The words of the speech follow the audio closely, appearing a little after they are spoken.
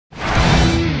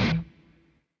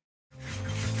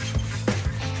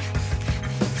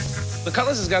The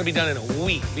Cutlass has got to be done in a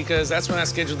week because that's when I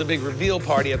scheduled the big reveal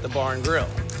party at the bar and grill.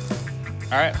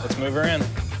 All right, let's move her in.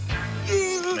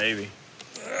 Maybe.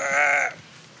 I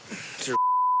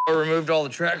removed all the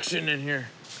traction in here.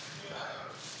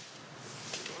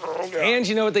 Oh, God. And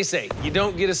you know what they say, you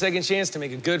don't get a second chance to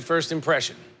make a good first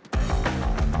impression.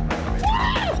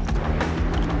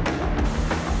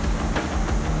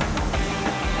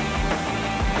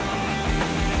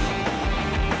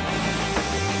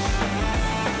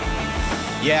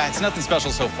 Yeah, it's nothing special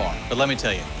so far, but let me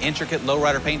tell you, intricate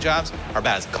lowrider paint jobs are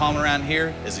about as common around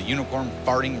here as a unicorn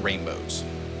farting rainbows.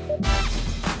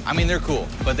 I mean, they're cool,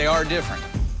 but they are different.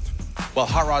 While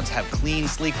hot rods have clean,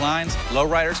 sleek lines,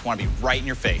 lowriders want to be right in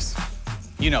your face.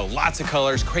 You know, lots of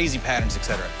colors, crazy patterns,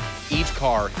 etc. Each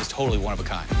car is totally one of a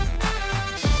kind.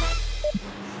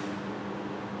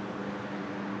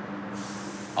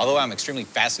 Although I'm extremely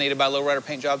fascinated by lowrider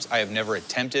paint jobs, I have never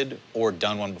attempted or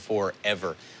done one before,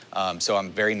 ever. So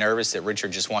I'm very nervous that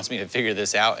Richard just wants me to figure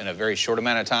this out in a very short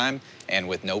amount of time and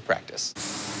with no practice.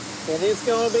 And it's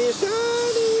gonna be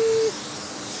shiny!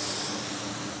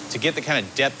 To get the kind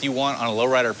of depth you want on a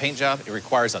lowrider paint job, it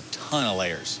requires a ton of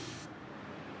layers.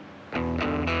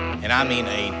 And I mean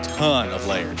a ton of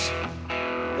layers.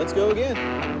 Let's go again.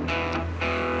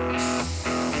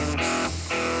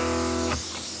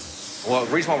 Well,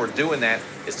 the reason why we're doing that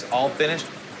is it's all finished.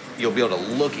 You'll be able to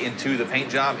look into the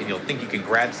paint job and you'll think you can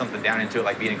grab something down into it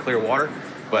like being in clear water,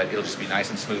 but it'll just be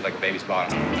nice and smooth like a baby's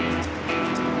bottom.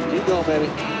 Keep going, baby.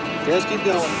 Just keep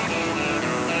going.